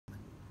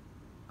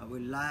Are we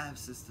live,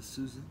 Sister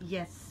Susan?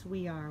 Yes,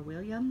 we are,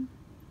 William.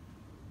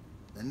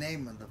 In the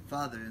name of the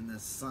Father, and the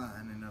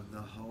Son, and of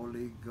the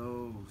Holy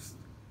Ghost.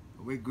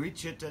 We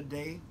greet you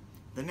today.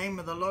 The name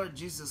of the Lord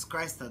Jesus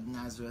Christ of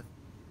Nazareth.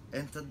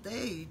 And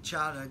today,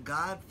 child of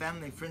God,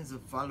 family, friends,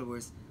 and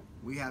followers,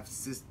 we have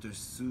Sister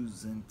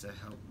Susan to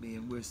help me,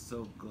 and we're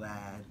so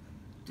glad.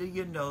 Do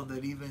you know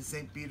that even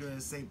St. Peter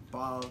and St.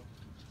 Paul,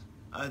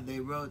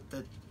 they wrote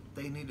that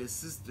they needed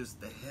sisters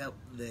to help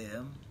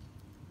them.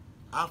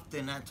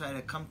 Often I try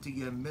to come to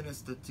you and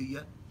minister to you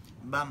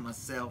by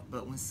myself,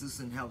 but when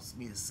Susan helps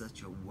me, it's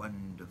such a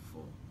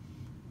wonderful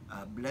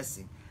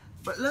blessing.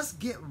 But let's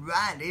get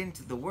right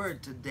into the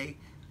word today.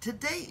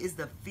 Today is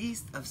the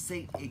feast of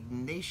St.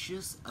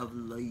 Ignatius of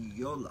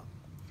Loyola.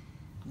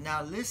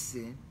 Now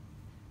listen,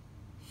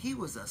 he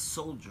was a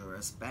soldier,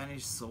 a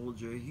Spanish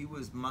soldier. He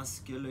was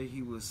muscular,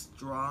 he was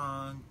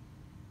strong,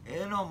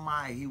 and oh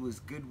my, he was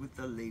good with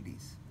the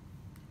ladies.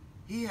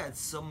 He had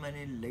so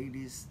many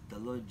ladies, the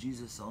Lord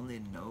Jesus only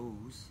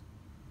knows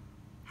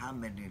how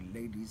many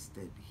ladies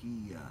that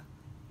he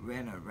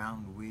ran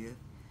around with,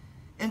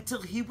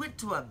 until he went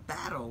to a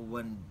battle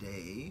one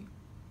day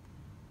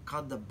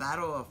called the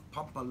Battle of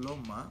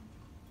Pampaloma,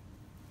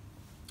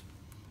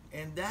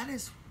 and that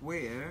is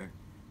where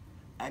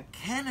a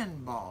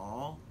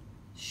cannonball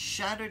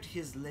shattered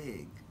his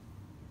leg.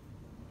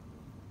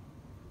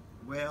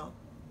 Well,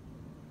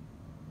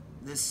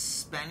 this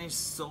Spanish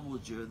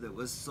soldier that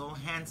was so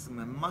handsome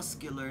and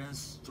muscular and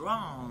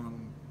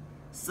strong,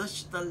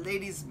 such the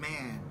ladies'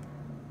 man,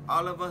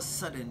 all of a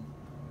sudden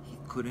he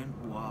couldn't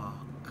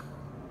walk.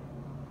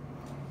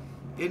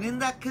 And in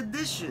that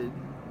condition,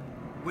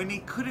 when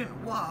he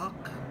couldn't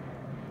walk,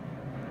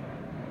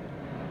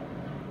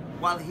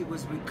 while he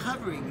was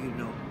recovering, you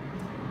know,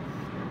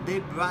 they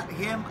brought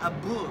him a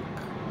book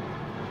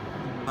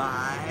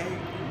by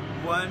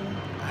one,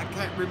 I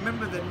can't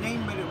remember the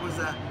name, but it was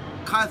a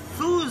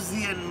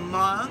Carthusian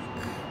monk,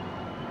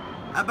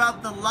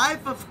 about the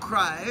life of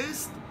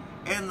Christ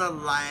and the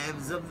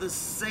lives of the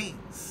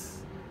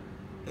saints.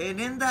 And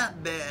in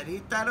that bed, he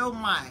thought, oh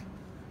my,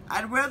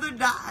 I'd rather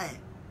die.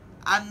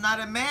 I'm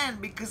not a man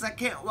because I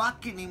can't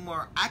walk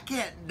anymore. I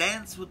can't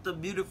dance with the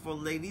beautiful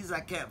ladies. I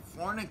can't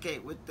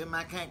fornicate with them.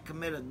 I can't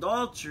commit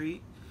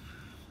adultery.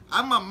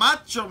 I'm a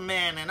macho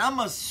man and I'm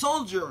a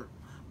soldier,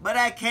 but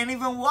I can't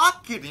even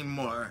walk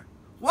anymore.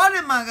 What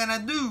am I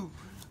gonna do?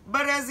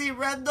 But as he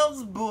read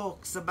those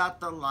books about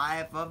the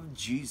life of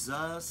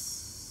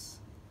Jesus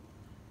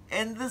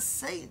and the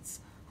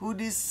saints who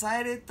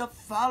decided to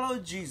follow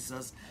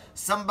Jesus,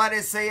 somebody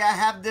say, I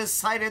have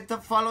decided to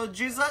follow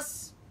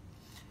Jesus.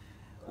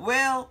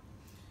 Well,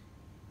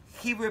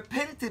 he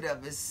repented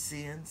of his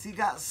sins. He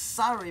got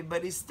sorry,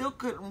 but he still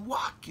couldn't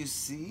walk, you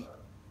see.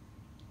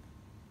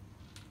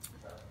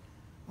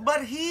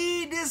 But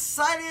he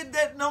decided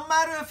that no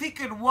matter if he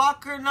could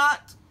walk or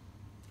not,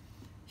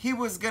 he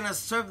was going to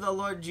serve the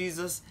Lord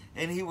Jesus,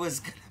 and he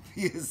was going to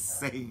be a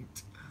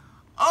saint.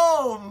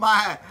 Oh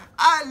my,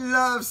 I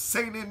love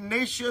St.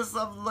 Ignatius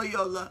of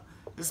Loyola.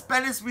 In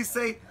Spanish we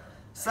say,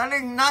 St.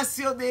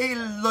 Ignacio de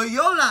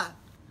Loyola.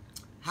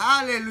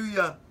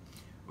 Hallelujah.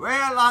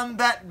 Well, on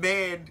that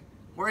bed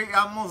where he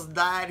almost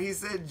died, he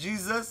said,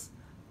 Jesus,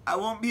 I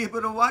won't be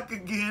able to walk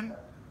again,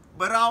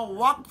 but I'll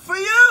walk for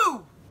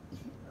you.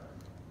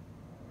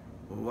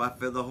 Oh, I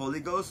feel the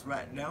Holy Ghost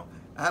right now.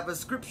 I have a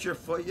scripture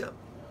for you.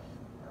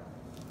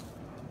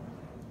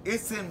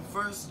 It's in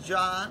 1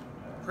 John,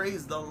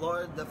 praise the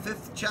Lord, the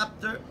 5th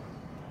chapter,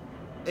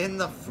 in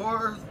the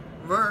 4th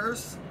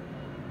verse.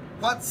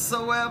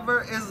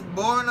 Whatsoever is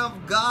born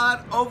of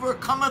God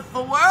overcometh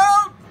the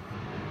world.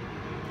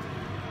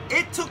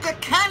 It took a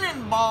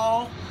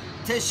cannonball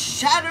to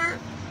shatter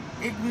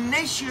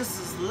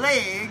Ignatius's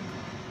leg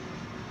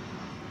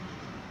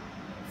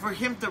for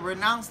him to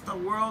renounce the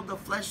world, the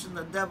flesh, and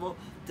the devil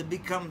to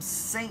become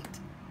St.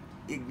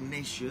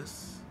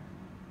 Ignatius.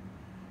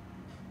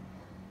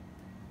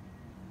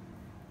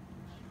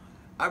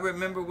 I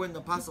remember when the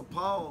Apostle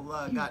Paul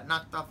got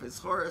knocked off his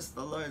horse,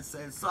 the Lord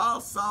said,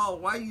 Saul, Saul,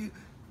 why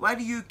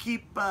do you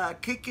keep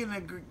kicking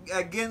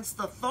against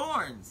the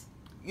thorns?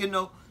 You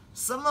know,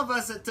 some of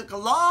us, it took a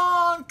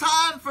long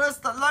time for us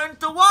to learn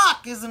to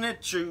walk, isn't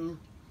it true?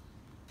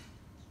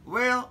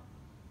 Well,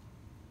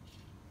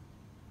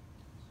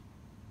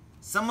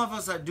 some of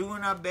us are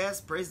doing our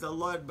best, praise the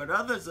Lord, but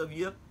others of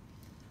you,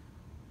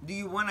 do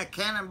you want a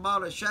cannonball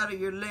to shatter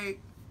your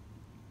leg?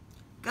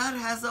 God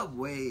has a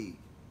way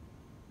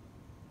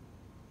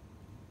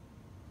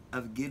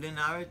of getting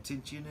our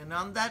attention, and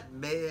on that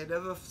bed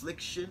of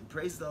affliction,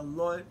 praise the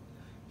Lord,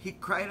 he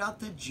cried out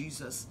to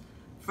Jesus,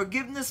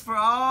 forgiveness for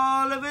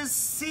all of his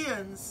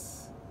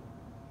sins.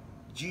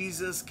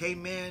 Jesus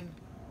came in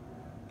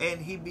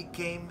and he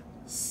became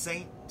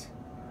Saint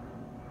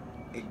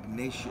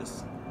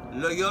Ignatius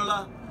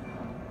Loyola,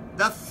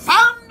 the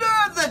founder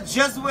of the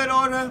Jesuit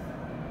order.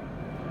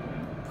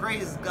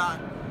 Praise God.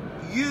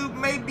 You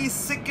may be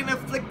sick and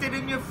afflicted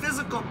in your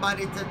physical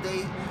body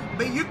today,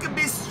 but you can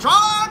be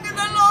strong in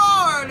the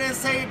Lord and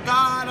say,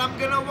 God, I'm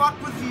going to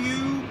walk with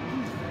you.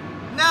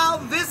 Now,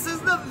 this is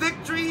the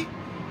victory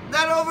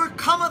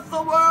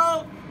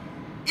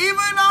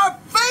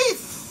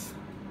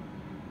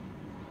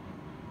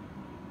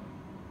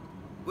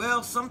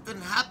know, something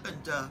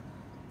happened to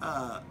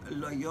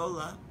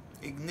Loyola,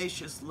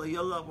 Ignatius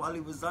Loyola, while he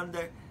was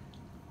under.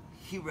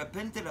 He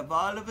repented of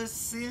all of his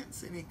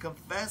sins and he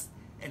confessed,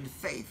 and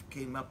faith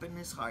came up in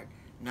his heart.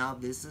 Now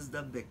this is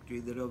the victory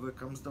that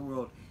overcomes the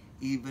world,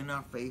 even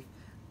our faith.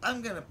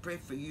 I'm going to pray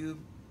for you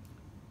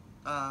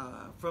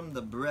from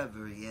the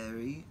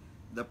breviary,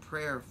 the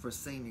prayer for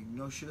St.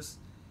 Ignatius.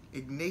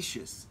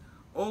 Ignatius,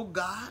 O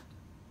God,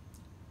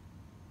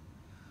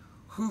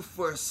 who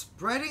for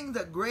spreading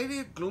the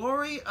greater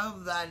glory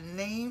of thy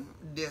name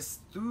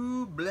didst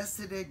through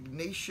blessed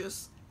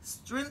Ignatius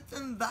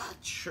strengthen thy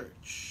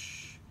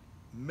church,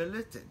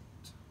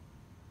 militant,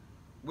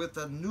 with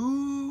a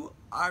new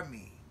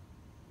army.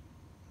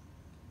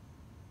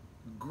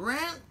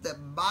 Grant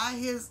that by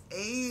his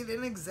aid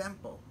and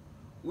example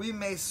we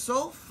may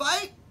so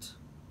fight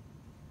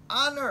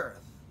on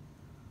earth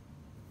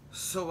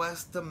so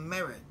as to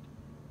merit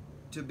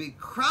to be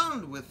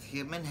crowned with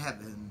him in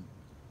heaven,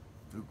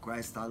 through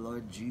Christ our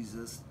Lord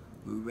Jesus,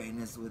 who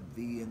reigneth with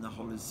thee in the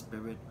Holy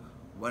Spirit,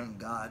 one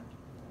God,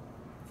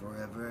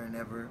 forever and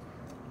ever.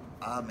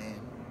 Amen.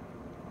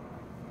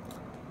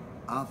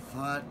 I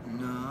thought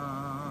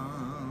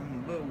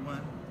number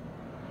one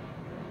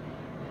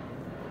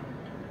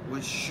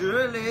would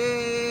surely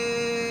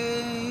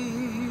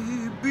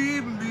be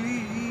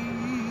me.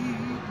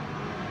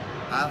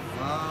 I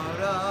thought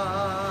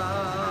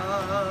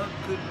I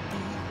could be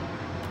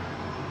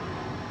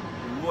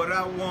what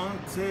I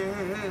wanted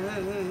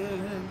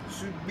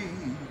to be.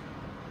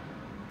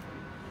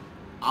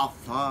 I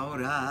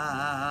thought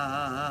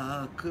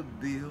I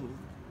could build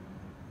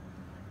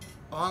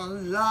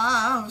on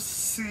life's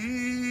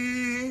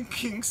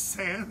sinking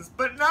sands,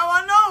 but now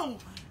I know,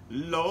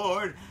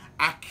 Lord,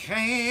 I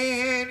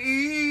can't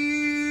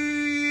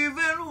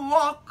even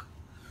walk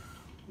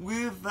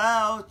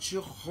without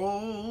you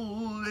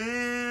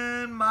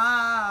holding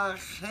my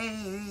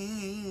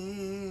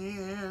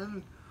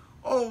hand.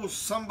 Oh,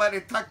 somebody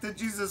talk to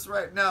Jesus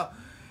right now.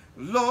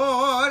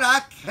 Lord,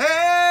 I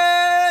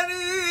can't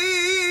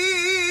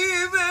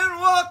even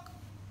walk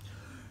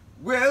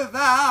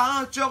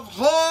without you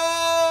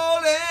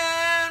holding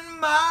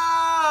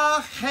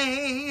my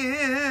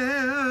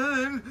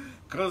hand,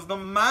 'cause the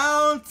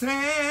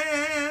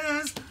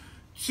mountain's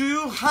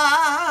too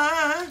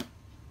high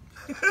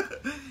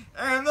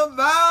and the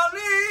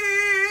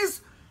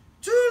valley's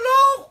too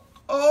low.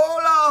 Oh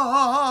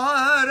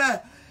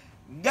Lord,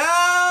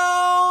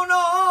 down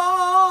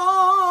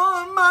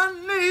on my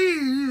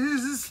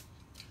knees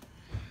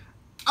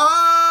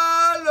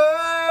I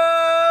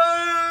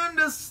learn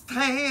to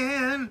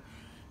stand,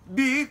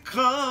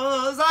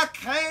 because I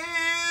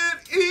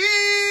can't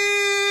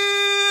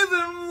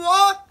even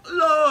walk,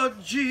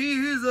 Lord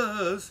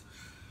Jesus,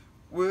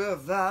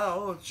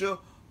 without you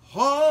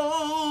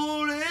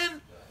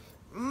holding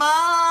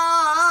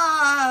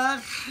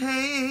my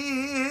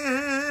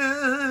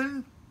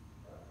hand.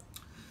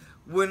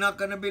 We're not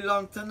going to be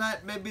long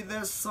tonight. Maybe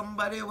there's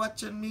somebody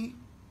watching me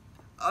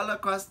all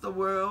across the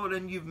world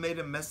and you've made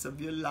a mess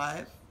of your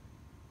life.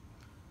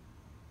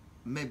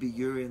 Maybe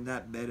you're in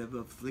that bed of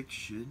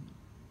affliction.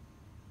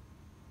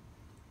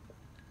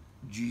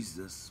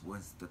 Jesus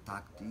wants to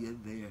talk to you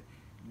there.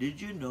 Did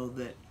you know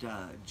that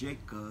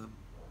Jacob,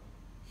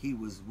 he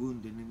was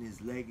wounded in his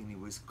leg and he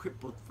was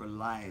crippled for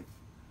life,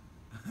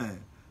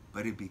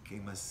 but he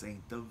became a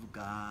saint of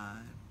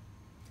God?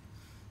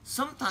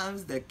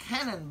 Sometimes the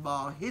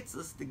cannonball hits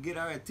us to get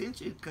our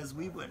attention because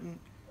we wouldn't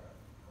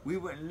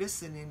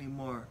listen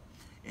anymore.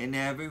 And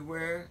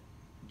everywhere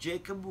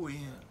Jacob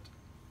went,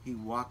 he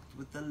walked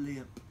with a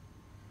limp.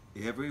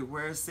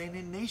 Everywhere St.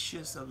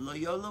 Ignatius of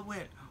Loyola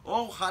went,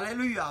 oh,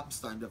 hallelujah, I'm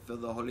starting to feel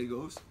the Holy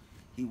Ghost.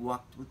 He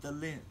walked with a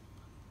limp.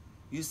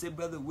 You say,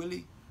 Brother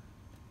Willie,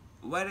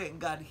 why didn't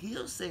God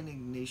heal St.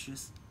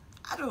 Ignatius?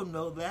 I don't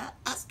know that.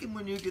 Ask him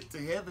when you get to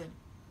heaven.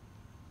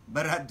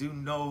 But I do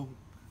know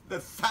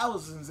that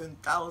thousands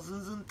and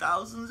thousands and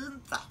thousands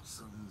and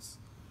thousands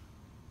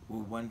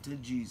will won to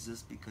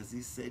Jesus because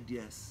he said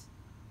yes.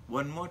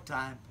 One more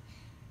time.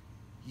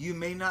 You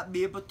may not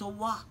be able to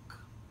walk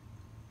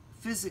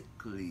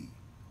physically,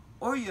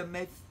 or you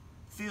may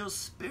feel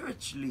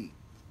spiritually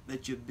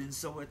that you've been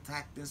so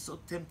attacked and so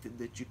tempted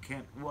that you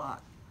can't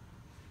walk.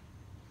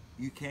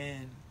 You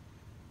can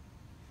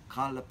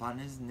call upon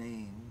his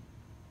name.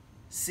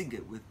 Sing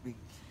it with me.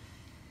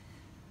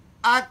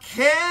 I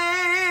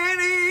can't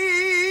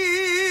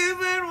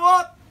even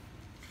walk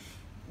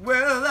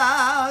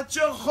without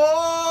you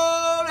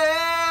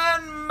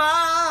holding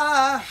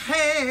my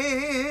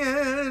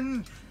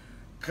hand,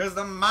 'cause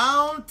the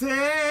mountain's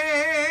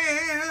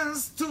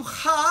too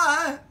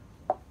high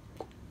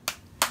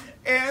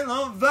and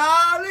the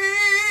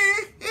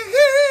valley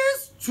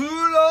is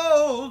too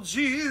low,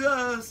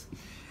 Jesus.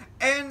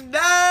 And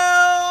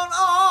down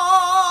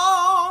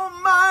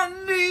on my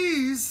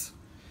knees,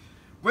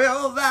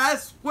 well,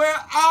 that's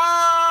where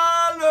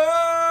I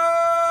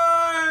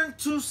learned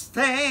to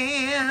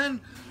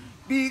stand,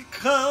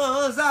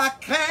 because I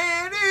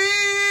can't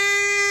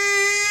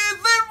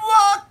even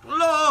walk,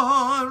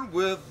 Lord,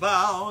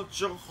 without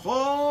you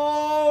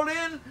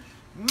holding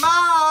my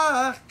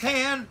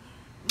can.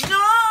 No,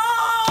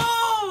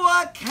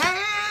 I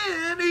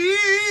can't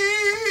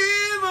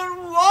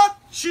even walk,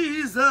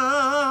 Jesus,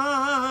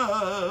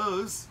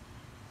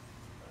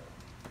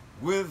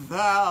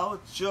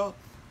 without your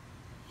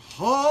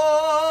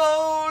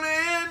holding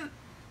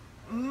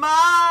my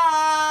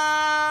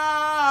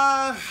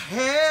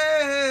hand.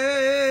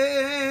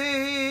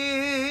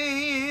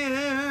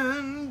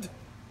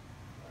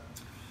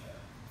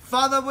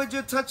 Father, would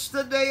you touch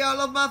today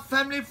all of my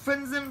family,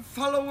 friends, and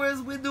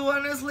followers? We do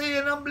honestly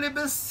and humbly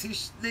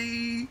beseech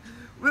thee.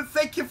 We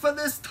thank you for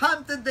this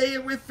time today,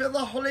 and we feel the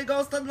Holy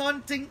Ghost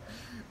anointing.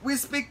 We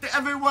speak to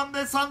everyone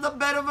that's on the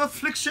bed of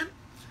affliction,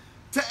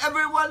 to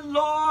everyone,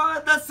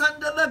 Lord, that's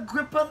under the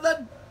grip of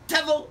the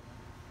devil.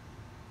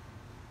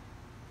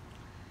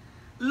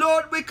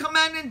 Lord, we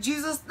command in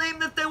Jesus' name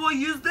that they will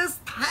use this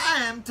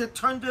time to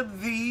turn to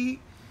thee,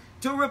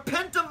 to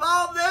repent of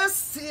all their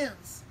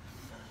sins.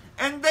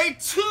 And they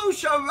too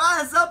shall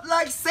rise up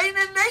like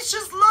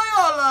St.Ignatius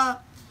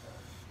Loyola.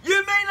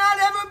 You may not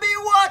ever be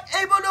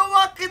able to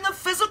walk in the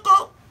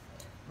physical,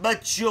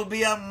 but you'll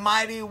be a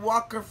mighty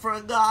walker for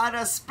God,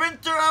 a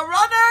sprinter, a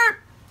runner,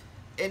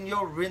 and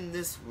you'll win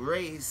this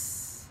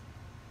race.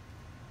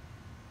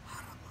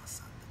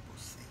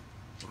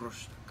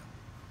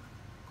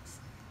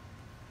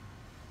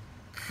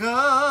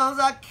 Cause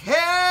I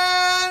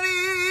can't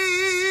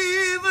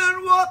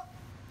even walk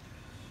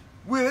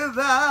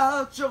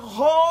without your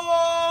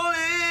hold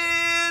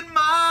in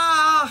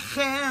my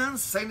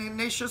hands. St.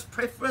 Ignatius,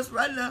 pray for us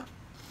right now.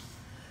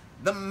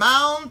 The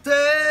mountains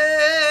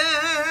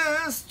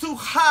too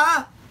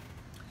high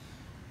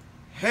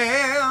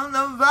and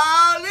the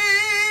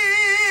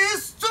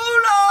valleys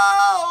too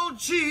low,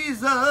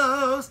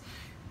 Jesus.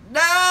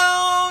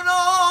 Down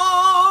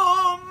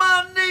on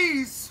my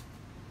knees,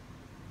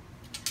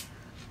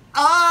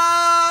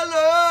 I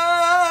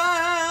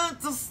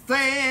learned to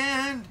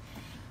stand,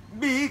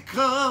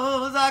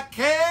 because I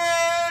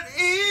can't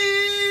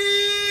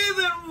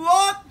even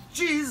walk,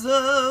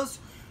 Jesus,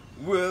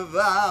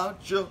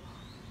 without you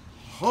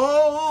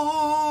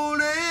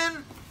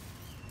holding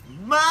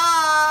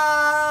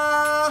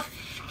my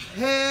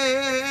hand.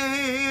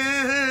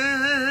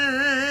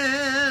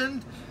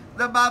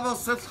 The Bible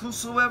says,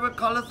 whosoever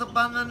calleth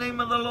upon the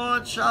name of the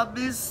Lord shall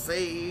be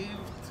saved.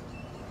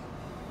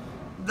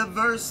 The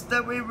verse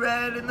that we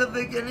read in the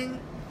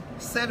beginning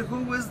said,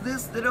 who is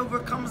this that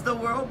overcomes the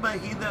world but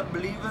he that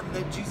believeth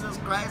that Jesus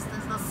Christ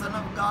is the Son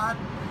of God?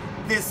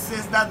 This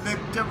is the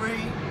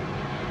victory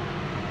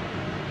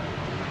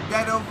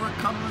that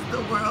overcomes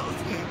the world.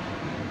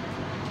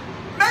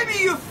 Maybe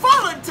you've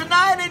fallen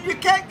tonight and you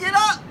can't get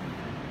up.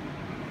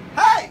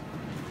 Hey,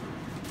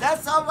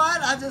 that's all right.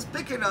 I'll just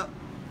pick it up.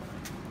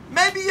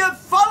 Maybe you've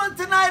fallen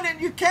tonight and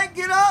you can't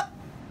get up.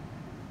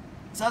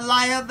 It's a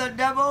lie of the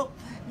devil.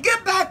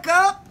 Get back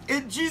up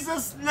in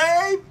Jesus'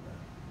 name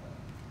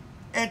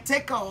and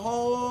take a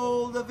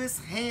hold of his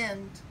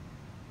hand,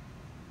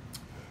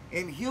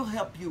 and he'll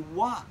help you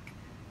walk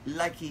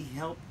like he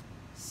helped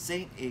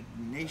St.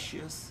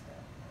 Ignatius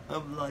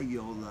of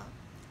Loyola.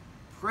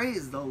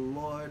 Praise the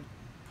Lord.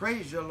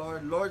 Praise your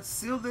Lord. Lord,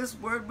 seal this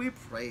word, we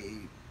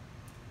pray,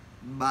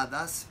 by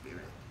thy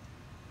Spirit.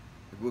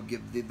 We'll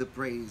give thee the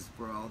praise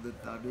for all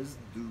that thou dost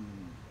do,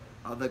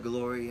 all the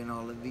glory and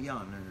all of the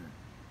honor.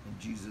 In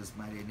Jesus'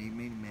 mighty name,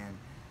 amen.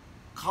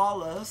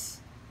 Call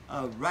us,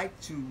 write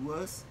to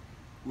us.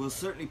 We'll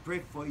certainly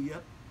pray for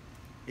you.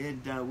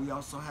 And we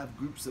also have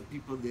groups of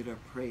people that are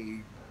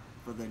praying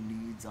for the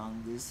needs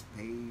on this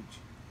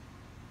page.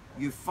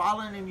 You've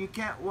fallen and you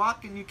can't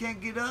walk and you can't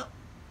get up.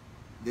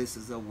 This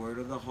is a word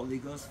of the Holy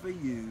Ghost for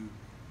you.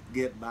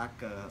 Get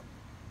back up.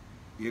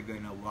 You're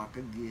going to walk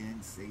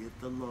again, saith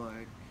the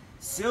Lord.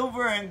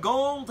 Silver and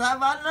gold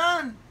have I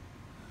none,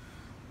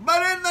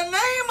 but in the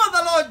name of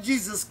the Lord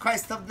Jesus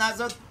Christ of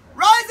Nazareth,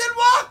 rise and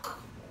walk.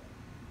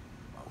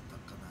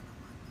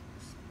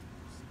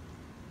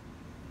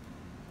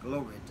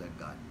 Glory to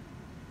God.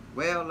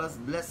 Well, let's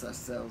bless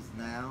ourselves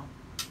now.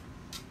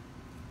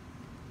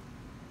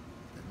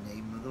 In the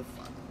name of the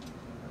Father,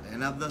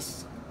 and of the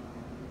Son,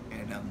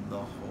 and of the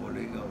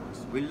Holy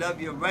Ghost. We love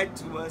you. Write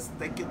to us.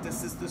 Thank you to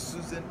Sister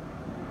Susan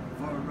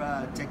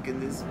for taking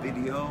this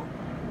video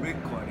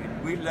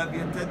recording. We love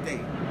you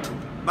today.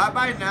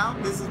 Bye-bye now.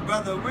 This is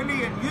Brother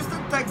Willie in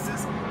Houston,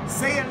 Texas,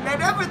 saying,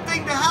 let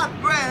everything that hath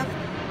breath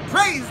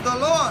praise the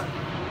Lord.